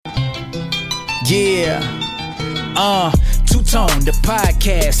Yeah. Two-Tone, the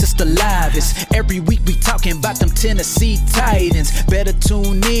podcast, it's the livest. Every week we talking about them Tennessee Titans. Better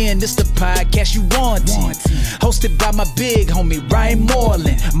tune in, it's the podcast you want. Hosted by my big homie, Ryan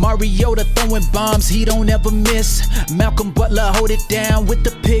Moreland. Mariota throwing bombs, he don't ever miss. Malcolm Butler hold it down with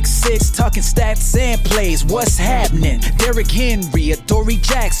the pick six. Talking stats and plays, what's happening? Derrick Henry, Adoree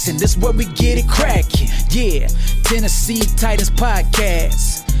Jackson, this where we get it cracking. Yeah, Tennessee Titans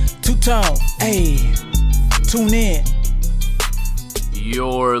podcast. Two-Tone, hey, tune in.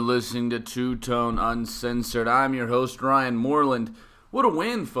 You're listening to Two-Tone Uncensored. I'm your host, Ryan Moreland. What a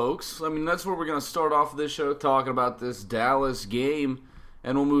win, folks. I mean, that's where we're going to start off this show, talking about this Dallas game,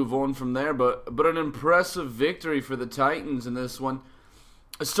 and we'll move on from there. But an impressive victory for the Titans in this one.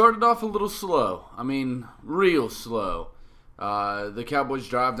 It started off a little slow. I mean, real slow. The Cowboys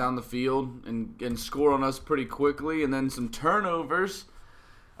drive down the field and score on us pretty quickly, and then some turnovers.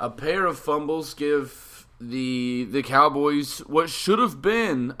 A pair of fumbles give the Cowboys what should have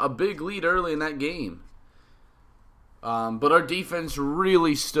been a big lead early in that game. But our defense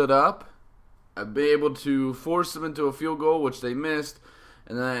really stood up, be able to force them into a field goal, which they missed.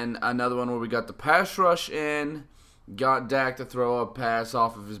 And then another one where we got the pass rush in, got Dak to throw a pass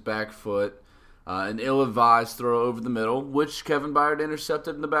off of his back foot, an ill-advised throw over the middle, which Kevin Byard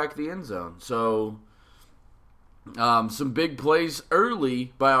intercepted in the back of the end zone. So some big plays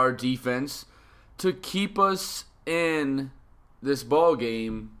early by our defense to keep us in this ball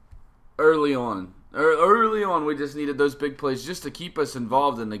game early on. Early on, we just needed those big plays just to keep us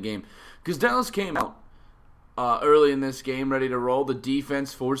involved in the game. Because Dallas came out early in this game ready to roll. The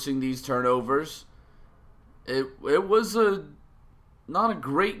defense forcing these turnovers. It was not a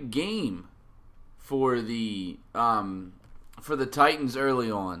great game for the Titans early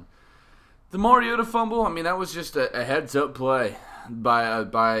on. The Mariota fumble, I mean, that was just a heads-up play by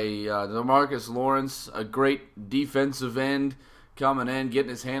DeMarcus Lawrence, a great defensive end coming in, getting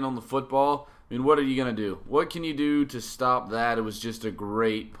his hand on the football. I mean, what are you going to do? What can you do to stop that? It was just a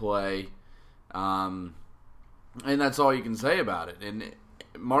great play. And that's all you can say about it. And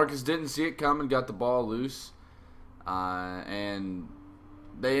Marcus didn't see it coming, got the ball loose, and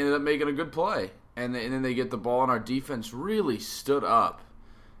they ended up making a good play. And then they get the ball, and our defense really stood up.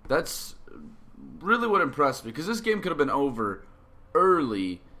 That's really what impressed me, because this game could have been over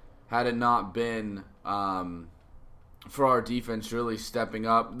early had it not been for our defense really stepping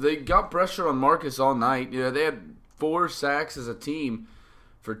up. They got pressure on Marcus all night. You know, they had 4 sacks as a team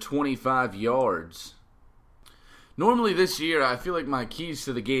for 25 yards. Normally this year, I feel like my keys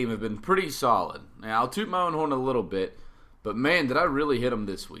to the game have been pretty solid. Now, I'll toot my own horn a little bit, but man, did I really hit them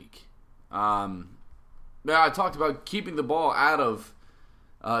this week. I talked about keeping the ball out of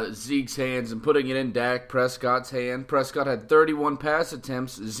Zeke's hands and putting it in Dak Prescott's hand. Prescott had 31 pass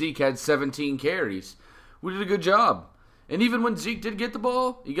attempts. Zeke had 17 carries. We did a good job. And even when Zeke did get the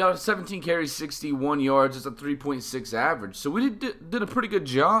ball, he got 17 carries, 61 yards. It's a 3.6 average. So we did a pretty good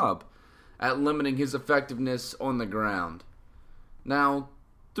job at limiting his effectiveness on the ground. Now,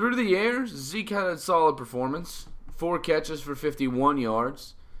 through the air, Zeke had a solid performance. 4 catches for 51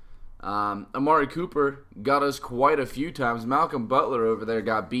 yards. Amari Cooper got us quite a few times. Malcolm Butler over there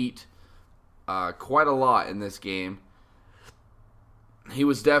got beat quite a lot in this game. He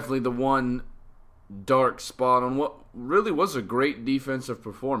was definitely the one dark spot on what really was a great defensive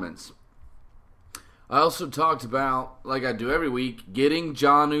performance. I also talked about, like I do every week, getting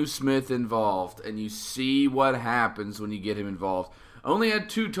Jonnu Smith involved, and you see what happens when you get him involved. Only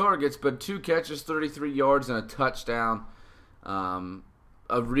had 2 targets, but 2 catches, 33 yards, and a touchdown.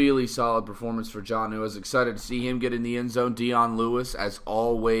 A really solid performance for Jonnu. I was excited to see him get in the end zone. Dion Lewis, as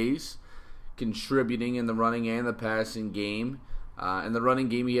always, contributing in the running and the passing game. In the running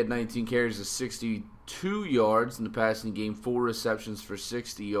game, he had 19 carries of 62 yards. In the passing game, 4 receptions for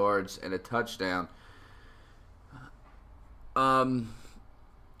 60 yards and a touchdown. And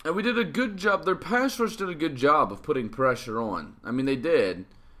we did a good job. Their pass rush did a good job of putting pressure on. I mean, they did.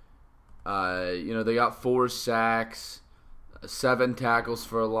 They got 4 sacks, 7 tackles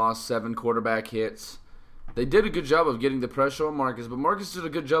for a loss, 7 quarterback hits. They did a good job of getting the pressure on Marcus, but Marcus did a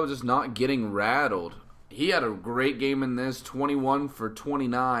good job of just not getting rattled. He had a great game in this, 21 for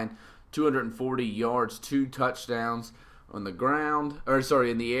 29, 240 yards, 2 touchdowns on the ground,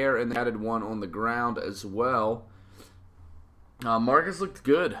 in the air, and they added 1 on the ground as well. Marcus looked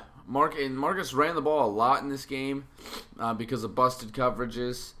good. Marcus ran the ball a lot in this game because of busted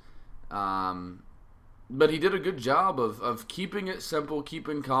coverages. But he did a good job of keeping it simple,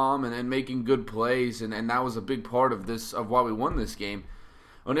 keeping calm, and making good plays, and that was a big part of why we won this game.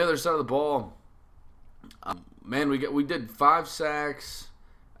 On the other side of the ball, we did 5 sacks,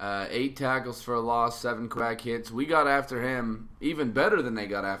 8 tackles for a loss, 7 quarterback hits. We got after him even better than they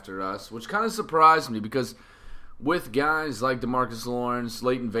got after us, which kind of surprised me because with guys like DeMarcus Lawrence,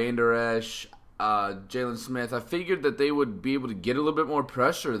 Leighton Vander Esch, Jalen Smith, I figured that they would be able to get a little bit more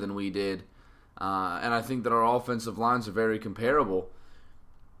pressure than we did. And I think that our offensive lines are very comparable.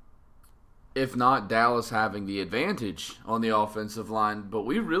 If not Dallas having the advantage on the offensive line. But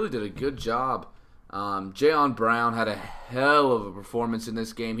we really did a good job. Jayon Brown had a hell of a performance in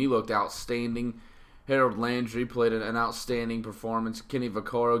this game. He looked outstanding. Harold Landry played an outstanding performance. Kenny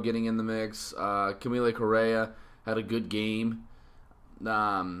Vaccaro getting in the mix. Camille Correa had a good game.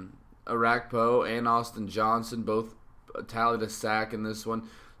 Arakpo and Austin Johnson both tallied a sack in this one.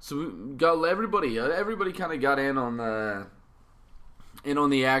 So we got everybody kind of got in on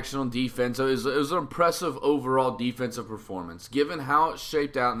the action on defense. So it was an impressive overall defensive performance. Given how it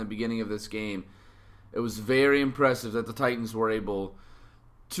shaped out in the beginning of this game, it was very impressive that the Titans were able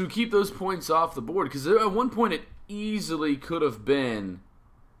to keep those points off the board. Because at one point it easily could have been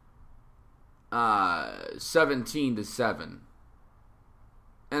 17-7.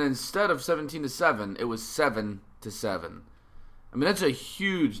 And instead of 17-7, it was 7-7. I mean, that's a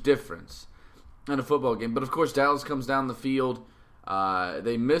huge difference in a football game. But, of course, Dallas comes down the field.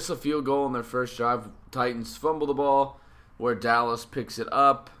 They miss a field goal on their first drive. Titans fumble the ball where Dallas picks it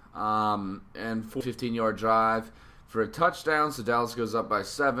up and 15-yard drive for a touchdown. So Dallas goes up by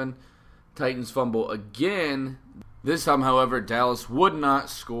 7. Titans fumble again. This time, however, Dallas would not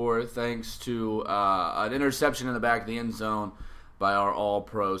score thanks to an interception in the back of the end zone by our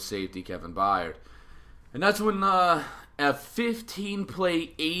all-pro safety, Kevin Byard. And that's when a 15-play,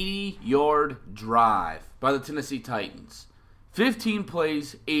 80-yard drive by the Tennessee Titans. 15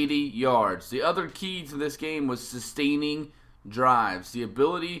 plays, 80 yards. The other key to this game was sustaining drives. The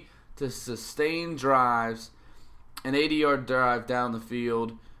ability to sustain drives, an 80-yard drive down the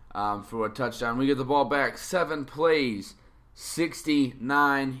field for a touchdown. We get the ball back, 7 plays,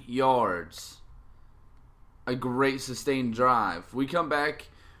 69 yards. A great sustained drive. We come back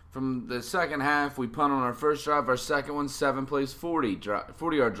from the second half. We punt on our first drive. Our second one, 7 plays,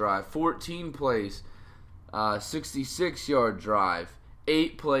 40-yard drive. 14 plays, 66-yard drive.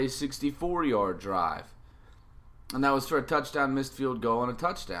 8 plays, 64-yard drive. And that was for a touchdown, missed field goal, and a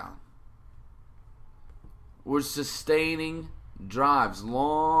touchdown. We're sustaining drives.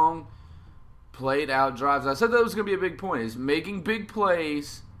 Long, played-out drives. I said that was going to be a big point. Is making big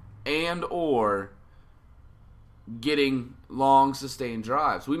plays and or getting long, sustained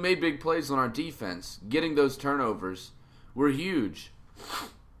drives. We made big plays on our defense. Getting those turnovers were huge.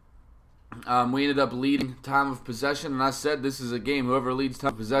 We ended up leading time of possession, and I said this is a game. Whoever leads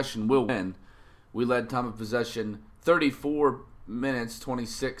time of possession will win. We led time of possession 34 minutes,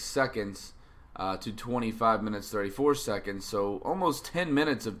 26 seconds to 25 minutes, 34 seconds. So almost 10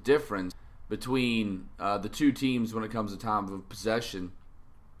 minutes of difference between the two teams when it comes to time of possession.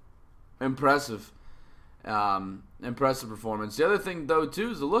 Impressive. Impressive performance. The other thing, though,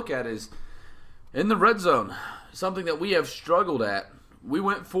 too, is to look at is in the red zone, something that we have struggled at. We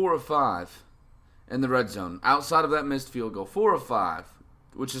went 4 of 5 in the red zone. Outside of that missed field goal, 4 of 5,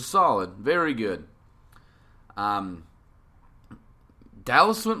 which is solid. Very good. Dallas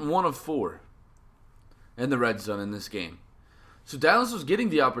went 1 of 4 in the red zone in this game. So Dallas was getting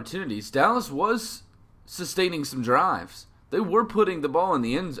the opportunities. Dallas was sustaining some drives. They were putting the ball in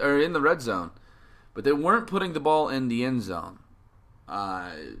the red zone, but they weren't putting the ball in the end zone.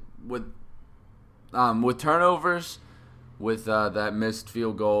 With turnovers, with that missed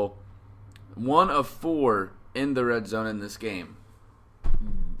field goal, 1 of 4 in the red zone in this game.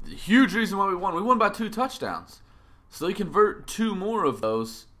 Huge reason why we won. We won by 2 touchdowns. So they convert 2 more of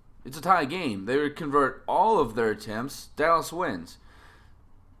those. It's a tie game. They would convert all of their attempts. Dallas wins.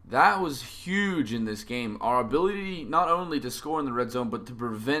 That was huge in this game. Our ability not only to score in the red zone, but to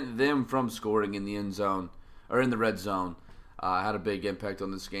prevent them from scoring in the end zone or in the red zone had a big impact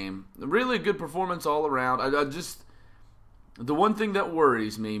on this game. Really a good performance all around. The one thing that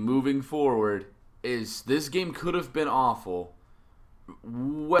worries me moving forward is this game could have been awful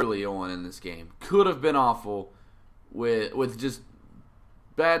early on in this game. Could have been awful with just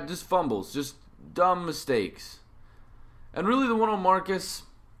fumbles, just dumb mistakes. And really the one on Marcus,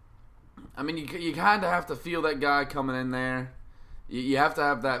 I mean, you kind of have to feel that guy coming in there. You have to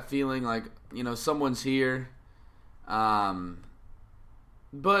have that feeling like, someone's here. But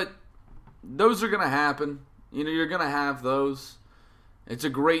those are going to happen. You're going to have those. It's a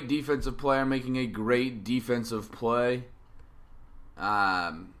great defensive player making a great defensive play.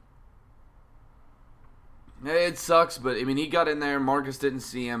 It sucks, but, he got in there. Marcus didn't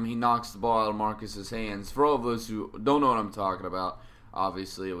see him. He knocks the ball out of Marcus's hands. For all of those who don't know what I'm talking about,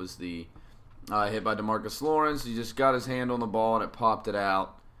 Obviously, it was the hit by DeMarcus Lawrence. He just got his hand on the ball, and it popped it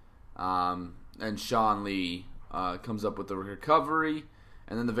out. And Sean Lee comes up with the recovery.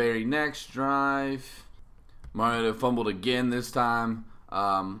 And then the very next drive, Mariota fumbled again this time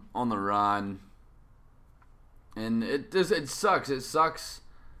on the run. And it sucks. It sucks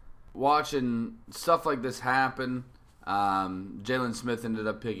watching stuff like this happen. Jalen Smith ended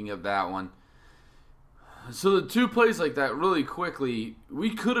up picking up that one. So the two plays like that, really quickly,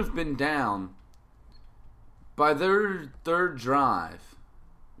 we could have been down by their third drive.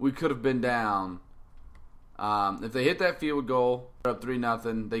 We could have been down. If they hit that field goal, they're up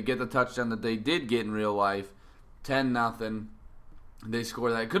 3-0. They get the touchdown that they did get in real life, 10-0. They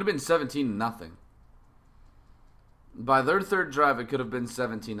score that. It could have been 17-0. By their third drive, it could have been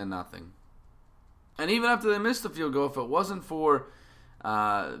 17-0. And even after they missed the field goal, if it wasn't for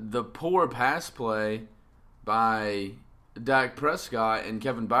the poor pass play by Dak Prescott and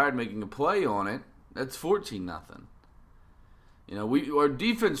Kevin Byard making a play on it, that's 14-0. You know, our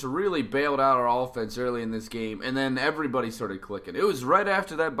defense really bailed out our offense early in this game, and then everybody started clicking. It was right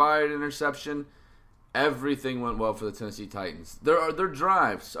after that Byard interception, everything went well for the Tennessee Titans. Their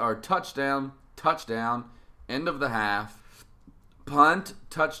drives are touchdown, end of the half, punt,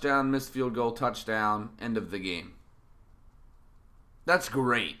 touchdown, missed field goal, touchdown, end of the game. That's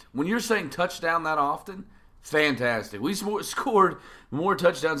great. When you're saying touchdown that often, fantastic. We scored more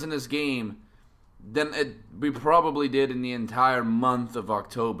touchdowns in this game than we probably did in the entire month of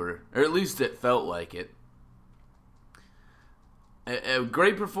October. Or at least it felt like it. A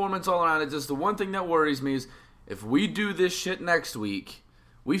great performance all around. It's just the one thing that worries me is if we do this shit next week,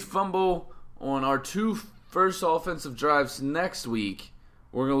 we fumble on our two first offensive drives next week,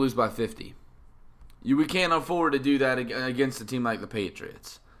 we're going to lose by 50. We can't afford to do that against a team like the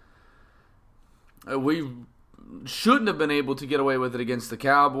Patriots. We shouldn't have been able to get away with it against the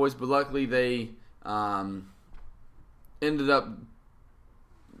Cowboys, but luckily they ended up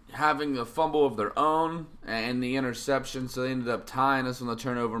having a fumble of their own and the interception, so they ended up tying us on the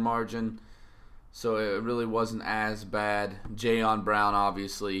turnover margin. So it really wasn't as bad. Jayon Brown,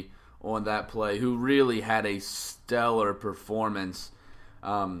 obviously, on that play, who really had a stellar performance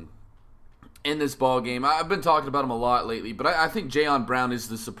in this ball game. I've been talking about him a lot lately, but I think Jayon Brown is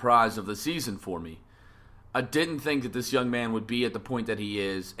the surprise of the season for me. I didn't think that this young man would be at the point that he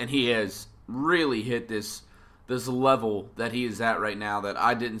is, and he has really hit this level that he is at right now that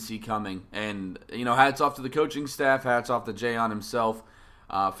I didn't see coming. And, you know, hats off to the coaching staff, hats off to Jayon himself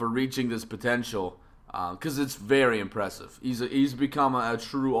for reaching this potential, because it's very impressive. He's become a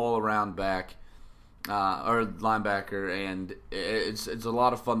true all-around back or linebacker, and it's a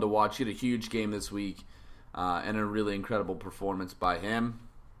lot of fun to watch. He had a huge game this week and a really incredible performance by him.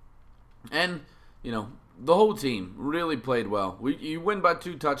 And, you know, the whole team really played well. You win by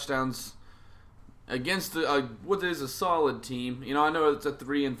 2 touchdowns against what is a solid team. You know, I know it's a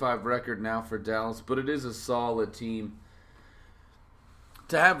 3-5 record now for Dallas, but it is a solid team.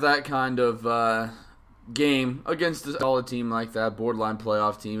 To have that kind of game against a solid team like that, borderline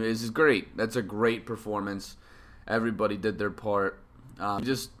playoff team, is great. That's a great performance. Everybody did their part.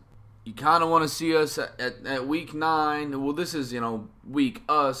 You kind of want to see us at week 9. Well, this is, you know, week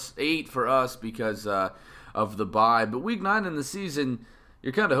 8 for us because of the bye. But week 9 in the season,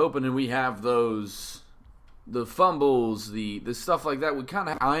 you're kind of hoping that we have the fumbles, the stuff like that, we kind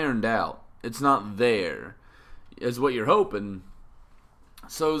of ironed out. It's not there, is what you're hoping.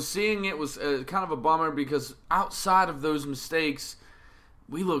 So seeing it was kind of a bummer because outside of those mistakes,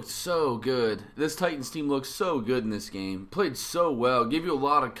 we looked so good. This Titans team looked so good in this game. Played so well. Gave you a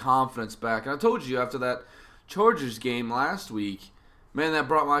lot of confidence back. And I told you after that Chargers game last week, man, that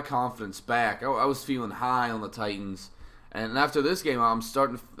brought my confidence back. I was feeling high on the Titans. And after this game, I'm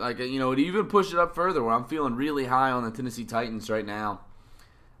starting to, to even push it up further where I'm feeling really high on the Tennessee Titans right now.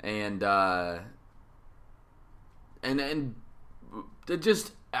 And it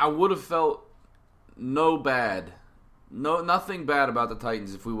just, I would have felt nothing bad about the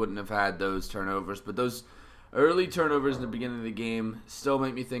Titans if we wouldn't have had those turnovers. But those early turnovers in the beginning of the game still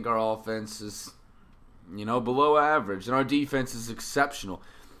make me think our offense is, below average. And our defense is exceptional.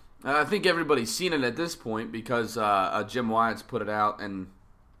 I think everybody's seen it at this point because Jim Wyatt's put it out and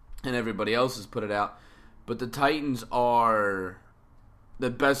everybody else has put it out. But the Titans are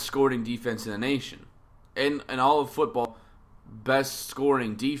the best scoring defense in the nation. In all of football, best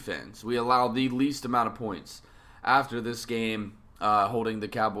scoring defense. We allow the least amount of points. After this game, holding the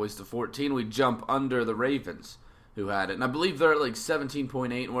Cowboys to 14, we jump under the Ravens, who had it. And I believe they're at like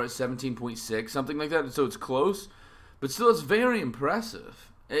 17.8 and we're at 17.6, something like that. So it's close, but still it's very impressive.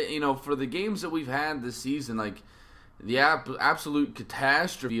 For the games that we've had this season, the absolute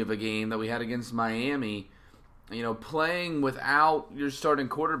catastrophe of a game that we had against Miami, playing without your starting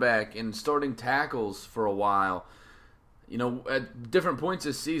quarterback and starting tackles for a while. At different points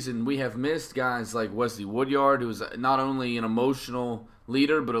this season, we have missed guys like Wesley Woodyard, who is not only an emotional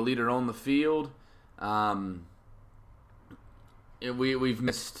leader, but a leader on the field. We've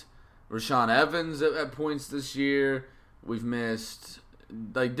missed Rashaan Evans at points this year. We've missed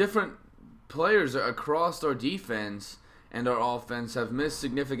different players across our defense and our offense have missed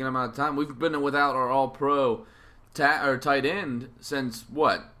significant amount of time. We've been without our All-Pro tight end since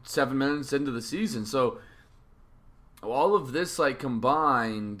 7 minutes into the season. So all of this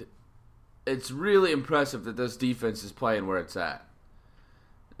combined, it's really impressive that this defense is playing where it's at.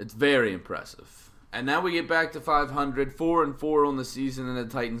 It's very impressive. And now we get back to 500, 4-4 on the season, and the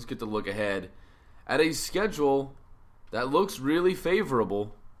Titans get to look ahead at a schedule that looks really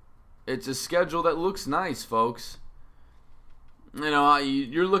favorable. It's a schedule that looks nice, folks.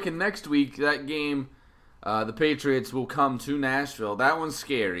 You're looking next week, that game, the Patriots will come to Nashville. That one's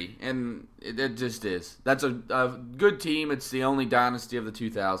scary, and it just is. That's a good team. It's the only dynasty of the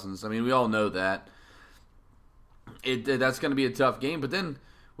 2000s. I mean, we all know that. That's going to be a tough game, but then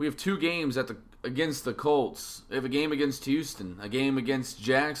we have 2 games against the Colts. We have a game against Houston, a game against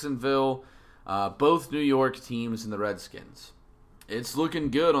Jacksonville, both New York teams, and the Redskins. It's looking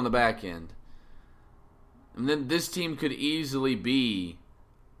good on the back end. And then this team could easily be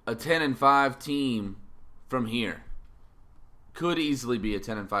a 10-5 team from here. Could easily be a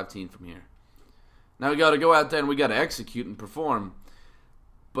 10-5 team from here. Now we got to go out there and we got to execute and perform.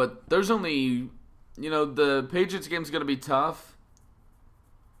 But there's only, the Patriots game's going to be tough.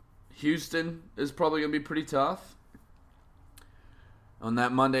 Houston is probably going to be pretty tough on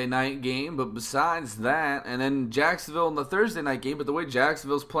that Monday night game. But besides that, and then Jacksonville in the Thursday night game, but the way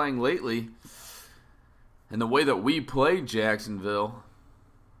Jacksonville's playing lately and the way that we played Jacksonville,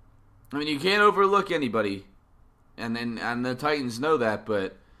 I mean, you can't overlook anybody. And the Titans know that,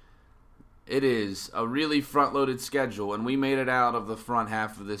 but it is a really front-loaded schedule, and we made it out of the front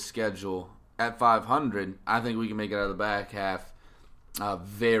half of this schedule at 500. I think we can make it out of the back half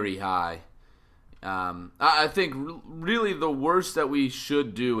very high. I think really the worst that we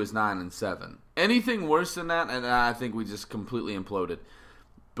should do is 9-7. Anything worse than that, and I think we just completely imploded.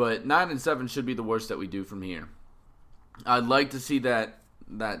 But 9-7 should be the worst that we do from here. I'd like to see that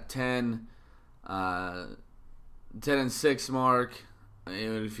 10-6 mark.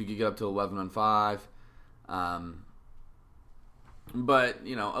 If you could get up to 11-5. But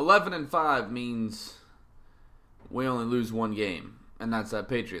 11-5 means we only lose one game, and that's that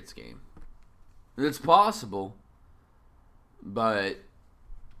Patriots game. It's possible, but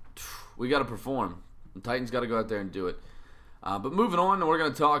we got to perform. The Titans got to go out there and do it. But moving on, we're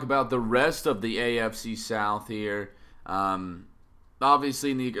going to talk about the rest of the AFC South here. Obviously,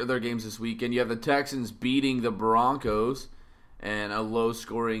 in the other games this weekend, you have the Texans beating the Broncos in a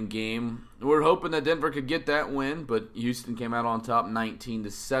low-scoring game. We're hoping that Denver could get that win, but Houston came out on top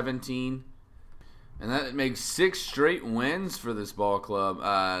 19-17. And that makes 6 straight wins for this ball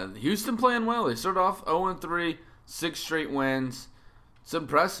club. Houston playing well. They started off 0-3, 6 straight wins. It's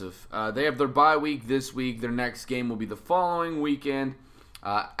impressive. They have their bye week this week. Their next game will be the following weekend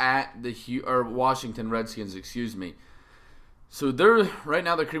at the Washington Redskins, So they're right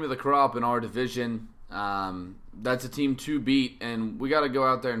now the cream of the crop in our division. That's a team to beat, and we got to go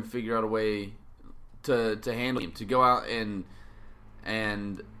out there and figure out a way to handle them. To go out and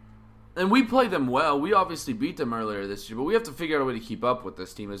we play them well. We obviously beat them earlier this year, but we have to figure out a way to keep up with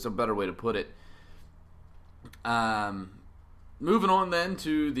this team. There's a better way to put it. Moving on then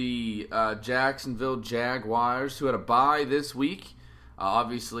to the Jacksonville Jaguars, who had a bye this week.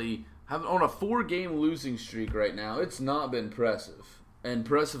 Obviously, on a 4-game losing streak right now. It's not been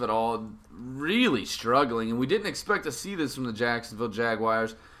impressive at all. Really struggling, and we didn't expect to see this from the Jacksonville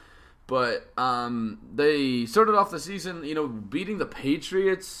Jaguars. But they started off the season, beating the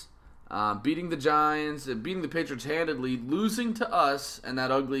Patriots, beating the Giants, beating the Patriots handedly, losing to us in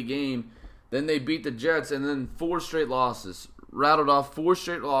that ugly game. Then they beat the Jets, and then 4 straight losses. Rattled off 4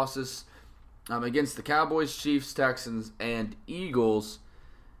 straight losses against the Cowboys, Chiefs, Texans, and Eagles.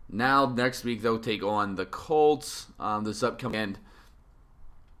 Now, next week, they'll take on the Colts this upcoming end.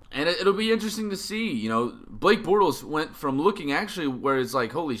 And it'll be interesting to see. Blake Bortles went from looking actually where it's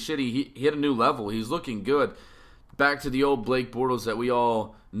like, holy shit, he hit a new level. He's looking good. Back to the old Blake Bortles that we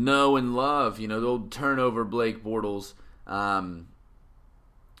all know and love. The old turnover Blake Bortles.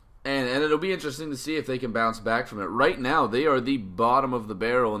 And it'll be interesting to see if they can bounce back from it. Right now, they are the bottom of the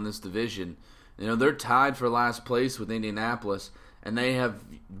barrel in this division. They're tied for last place with Indianapolis, and they have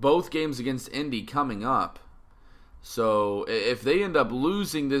both games against Indy coming up. So if they end up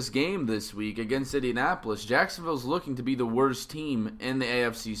losing this game this week against Indianapolis, Jacksonville's looking to be the worst team in the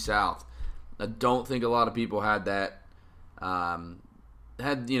AFC South. I don't think a lot of people had that had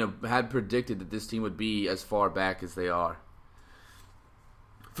predicted that this team would be as far back as they are.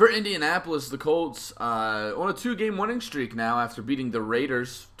 For Indianapolis, the Colts on a 2-game winning streak now after beating the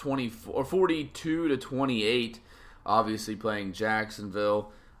Raiders 42-28. Obviously playing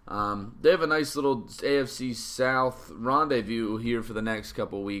Jacksonville. They have a nice little AFC South rendezvous here for the next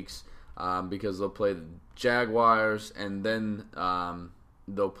couple weeks because they'll play the Jaguars and then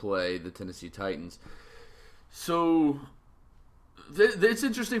they'll play the Tennessee Titans. So it's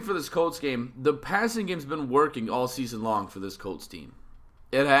interesting for this Colts game. The passing game's been working all season long for this Colts team.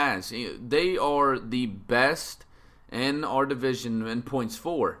 It has. They are the best in our division in points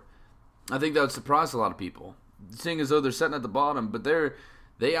for. I think that would surprise a lot of people, seeing as though they're sitting at the bottom, but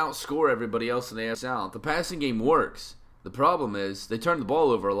they outscore everybody else in the AFC South. The passing game works. The problem is they turn the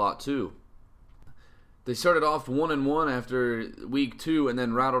ball over a lot too. They started off 1-1 after week 2 and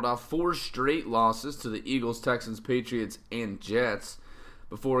then rattled off 4 straight losses to the Eagles, Texans, Patriots, and Jets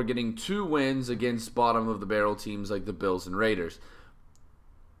before getting 2 wins against bottom-of-the-barrel teams like the Bills and Raiders.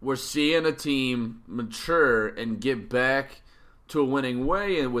 We're seeing a team mature and get back to a winning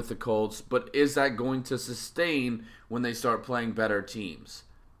way with the Colts, but is that going to sustain when they start playing better teams?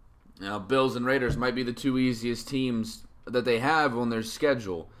 Now, Bills and Raiders might be the 2 easiest teams that they have on their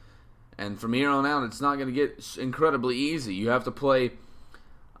schedule. And from here on out, it's not going to get incredibly easy. You have to play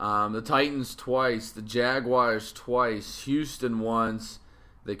the Titans twice, the Jaguars twice, Houston once,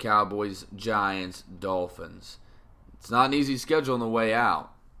 the Cowboys, Giants, Dolphins. It's not an easy schedule on the way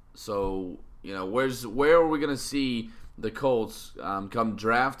out. So, where are we going to see the Colts come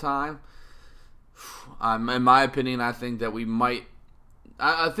draft time? In my opinion, I think that we might.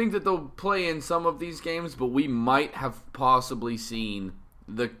 I think that they'll play in some of these games, but we might have possibly seen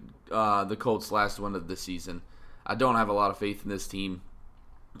the Colts' last one of the season. I don't have a lot of faith in this team.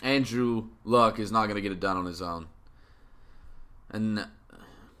 Andrew Luck is not going to get it done on his own, and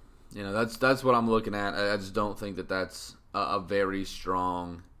that's what I'm looking at. I just don't think that that's a very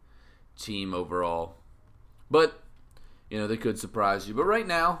strong team overall. But they could surprise you. But right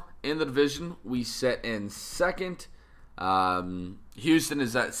now in the division, we sit in second. Houston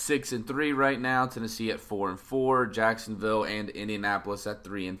is at 6-3 right now. Tennessee at 4-4. Jacksonville and Indianapolis at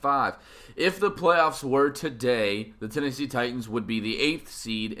 3-5. If the playoffs were today, the Tennessee Titans would be the 8th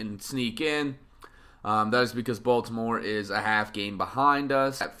seed and sneak in. That is because Baltimore is a half game behind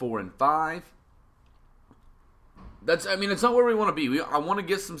us at 4-5. It's not where we want to be. I want to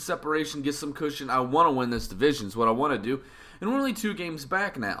get some separation, get some cushion. I want to win this division is what I want to do. And we're only 2 games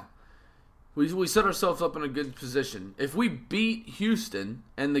back now. We set ourselves up in a good position. If we beat Houston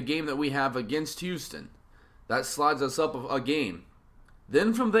in the game that we have against Houston, that slides us up a game.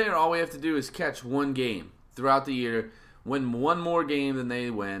 Then from there, all we have to do is catch 1 game throughout the year, win 1 more game than they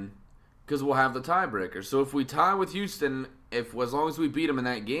win, because we'll have the tiebreaker. So if we tie with Houston, as long as we beat them in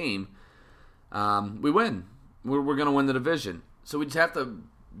that game, we win. We're going to win the division. So we just have to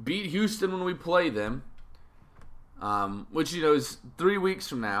beat Houston when we play them, which is 3 weeks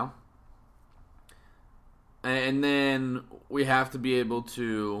from now. And then we have to be able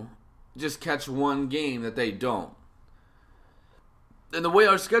to just catch 1 game that they don't. And the way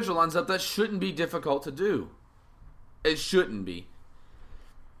our schedule lines up, that shouldn't be difficult to do. It shouldn't be.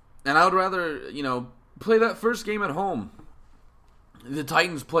 And I would rather, play that first game at home. The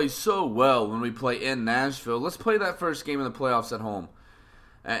Titans play so well when we play in Nashville. Let's play that first game in the playoffs at home.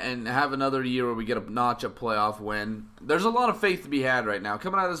 And have another year where we get a notch-up playoff win. There's a lot of faith to be had right now.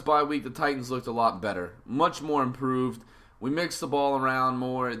 Coming out of this bye week, the Titans looked a lot better. Much more improved. We mixed the ball around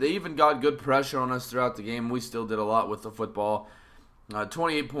more. They even got good pressure on us throughout the game. We still did a lot with the football.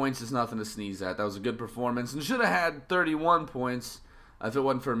 28 points is nothing to sneeze at. That was a good performance. And should have had 31 points if it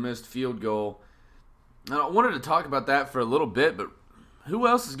wasn't for a missed field goal. Now, I wanted to talk about that for a little bit, but who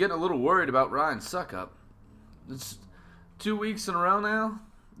else is getting a little worried about Ryan Succop? It's 2 weeks in a row now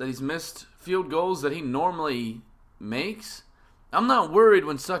that he's missed field goals that he normally makes. I'm not worried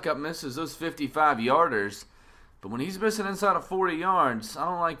when Succop misses those 55-yarders, but when he's missing inside of 40 yards, I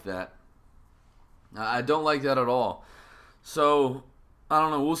don't like that. I don't like that at all. So, I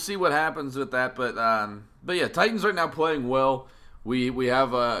don't know. We'll see what happens with that. But yeah, Titans right now playing well. We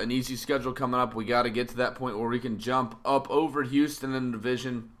have an easy schedule coming up. We got to get to that point where we can jump up over Houston in the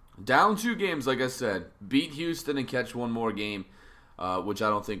division. Down 2 games, like I said. Beat Houston and catch 1 more game. Which I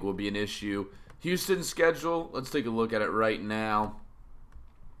don't think will be an issue. Houston's schedule, let's take a look at it right now.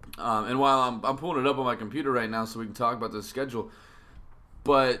 And while I'm pulling it up on my computer right now so we can talk about the schedule,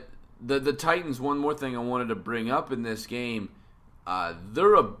 but the Titans, one more thing I wanted to bring up in this game,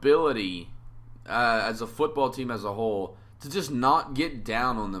 their ability as a football team as a whole to just not get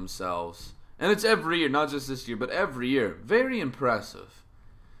down on themselves. And it's every year, not just this year, but every year. Very impressive.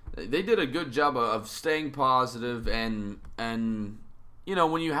 They did a good job of staying positive and you know,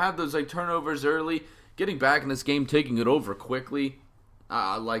 when you have those like turnovers early, getting back in this game, taking it over quickly,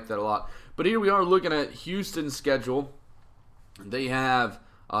 I like that a lot. But here we are looking at Houston's schedule. They have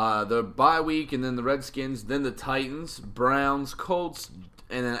the bye week, and then the Redskins, then the Titans, Browns, Colts,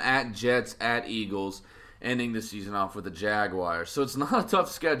 and then at Jets, at Eagles, ending the season off with the Jaguars. So it's not a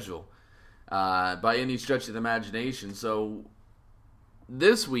tough schedule by any stretch of the imagination. So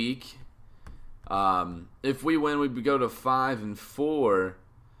this week, if we win, we'd go to 5-4,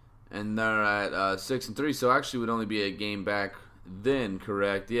 and they're at 6-3. So actually, it would only be a game back then,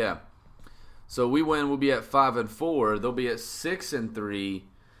 correct? Yeah. So we win, we'll be at 5-4. They'll be at 6-3,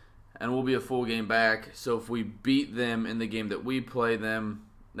 and we'll be a full game back. So if we beat them in the game that we play them,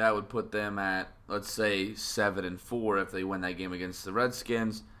 that would put them at, let's say, 7-4 if they win that game against the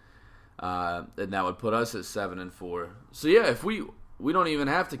Redskins. And that would put us at 7-4. So yeah, if we don't even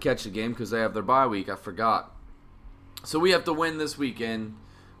have to catch a game because they have their bye week. I forgot. So we have to win this weekend,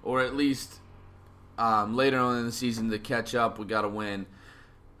 or at least later on in the season to catch up. We got to win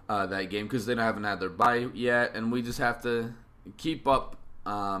that game because they haven't had their bye yet, and we just have to keep up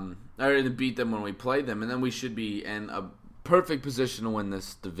or to beat them when we play them, and then we should be in a perfect position to win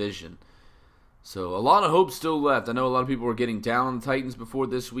this division. So a lot of hope still left. I know a lot of people were getting down on the Titans before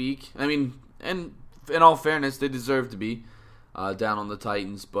this week. I mean, and in all fairness, they deserve to be down on the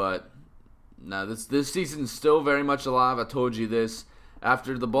Titans, but no, this season's still very much alive. I told you this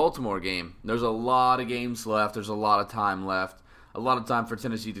after the Baltimore game. There's a lot of games left. There's a lot of time left. A lot of time for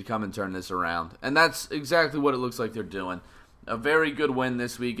Tennessee to come and turn this around. And that's exactly what it looks like they're doing. A very good win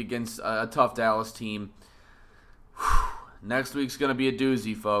this week against a tough Dallas team. Next week's going to be a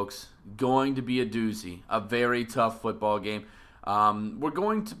doozy, folks. Going to be a doozy. A very tough football game. We're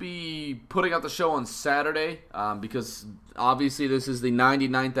going to be putting out the show on Saturday because obviously this is the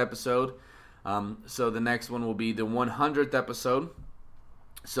 99th episode. So the next one will be the 100th episode.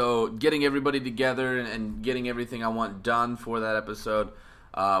 So getting everybody together and getting everything I want done for that episode,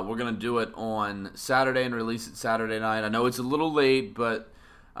 we're going to do it on Saturday and release it Saturday night. I know it's a little late, but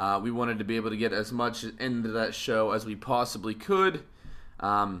we wanted to be able to get as much into that show as we possibly could.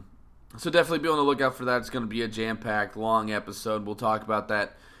 So definitely be on the lookout for that. It's going to be a jam-packed, long episode. We'll talk about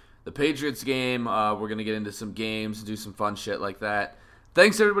that. The Patriots game, we're going to get into some games, do some fun shit like that.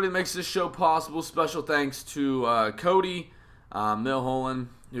 Thanks to everybody that makes this show possible. Special thanks to Cody Milholen,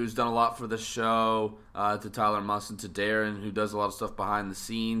 who's done a lot for the show, to Tyler Musson, to Darren, who does a lot of stuff behind the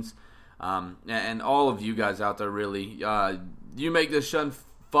scenes, and all of you guys out there, really. You make this show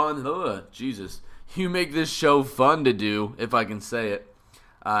fun. You make this show fun to do, if I can say it.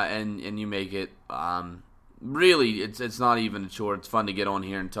 And you make it, really, it's not even a chore. It's fun to get on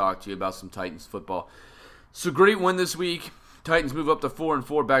here and talk to you about some Titans football. So great win this week. Titans move up to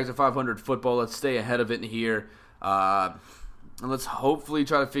 4-4, back to 500 football. Let's stay ahead of it here. And let's hopefully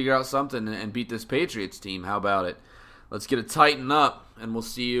try to figure out something and beat this Patriots team. How about it? Let's get it tightened up, and we'll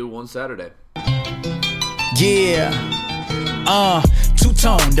see you on Saturday. Yeah.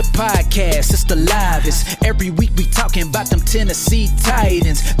 Two-Tone, the podcast, it's the livest. Every week we talking about them Tennessee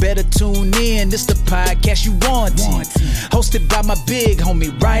Titans. Better tune in, this the podcast you want. Hosted by my big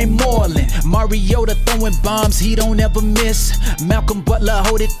homie, Ryan Moreland. Mariota throwing bombs, he don't ever miss. Malcolm Butler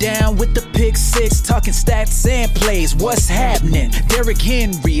hold it down with the pick six. Talking stats and plays, what's happening? Derrick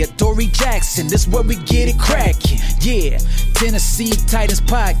Henry, Adoree Jackson, this where we get it cracking. Yeah, Tennessee Titans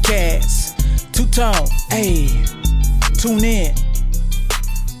podcast. Two-Tone, hey, tune in.